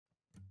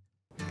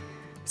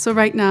So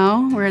right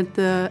now we're at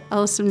the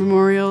Ellison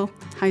Memorial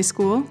High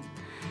School,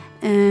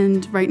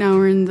 and right now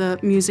we're in the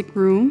music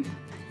room.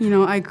 You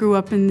know, I grew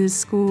up in this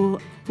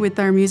school with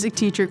our music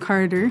teacher,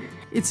 Carter.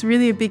 It's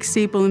really a big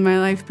staple in my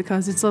life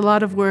because it's a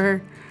lot of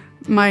where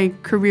my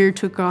career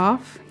took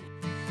off.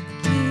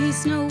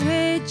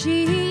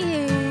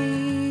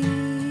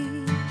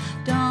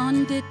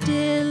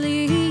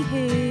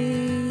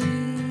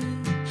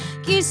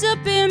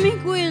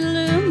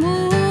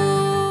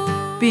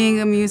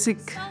 Being a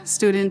music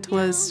student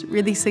was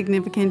really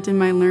significant in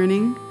my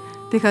learning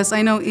because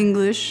I know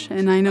English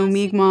and I know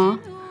Mi'kmaq,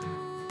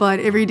 but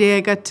every day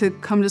I got to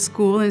come to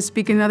school and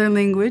speak another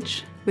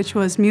language, which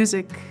was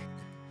music.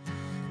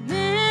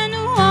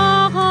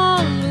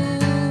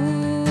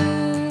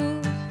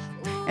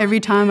 Every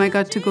time I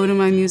got to go to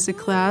my music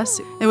class,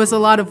 it was a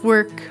lot of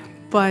work,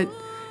 but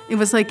it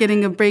was like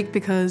getting a break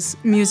because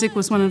music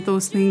was one of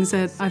those things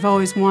that I've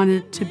always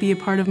wanted to be a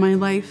part of my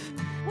life.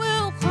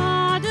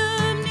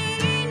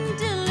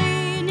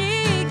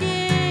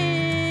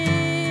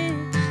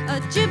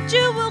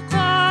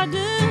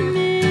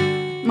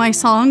 My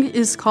song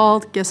is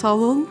called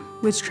Kalolin,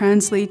 which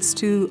translates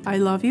to I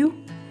love you.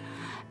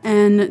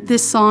 And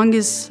this song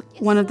is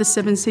one of the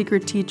 7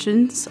 sacred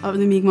teachings of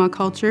the Mi'kmaq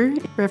culture,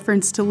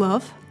 reference to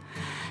love.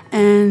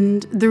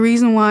 And the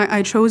reason why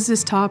I chose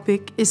this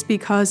topic is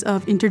because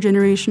of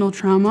intergenerational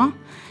trauma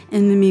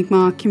in the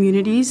Mi'kmaq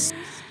communities.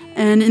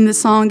 And in the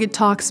song, it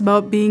talks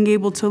about being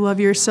able to love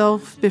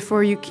yourself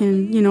before you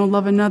can,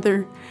 love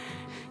another.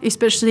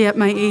 Especially at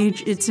my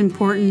age, it's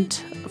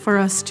important for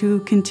us to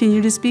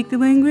continue to speak the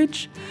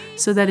language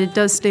so that it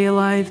does stay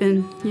alive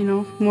and,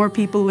 more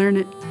people learn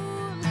it.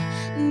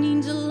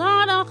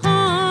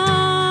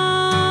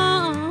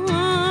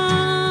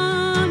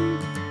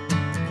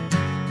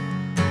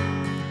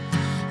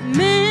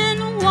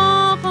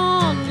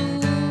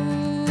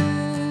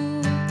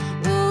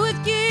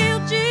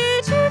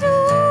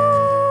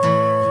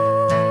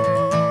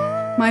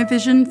 My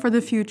vision for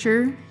the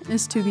future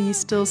is to be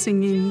still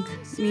singing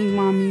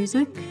Mi'kmaq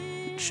music,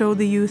 show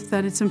the youth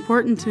that it's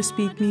important to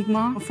speak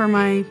Mi'kmaq. For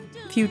my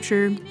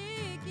future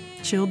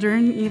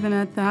children, even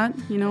at that,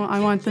 I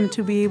want them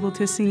to be able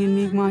to sing in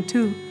Mi'kmaq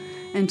too,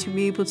 and to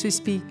be able to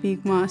speak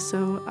Mi'kmaq,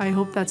 so I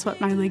hope that's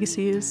what my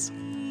legacy is.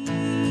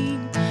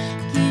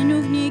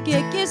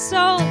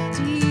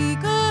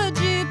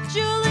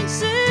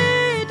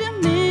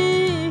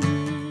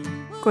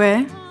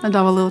 Gwe,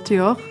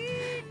 Adawaliltioch.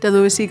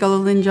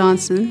 Kalolin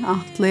Johnson,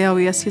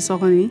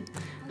 Eskasoni.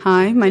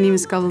 Hi, my name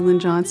is Kalolin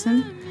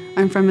Johnson.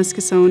 I'm from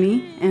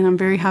Eskasoni, and I'm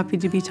very happy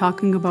to be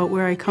talking about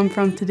where I come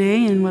from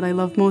today and what I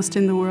love most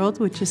in the world,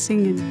 which is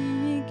singing.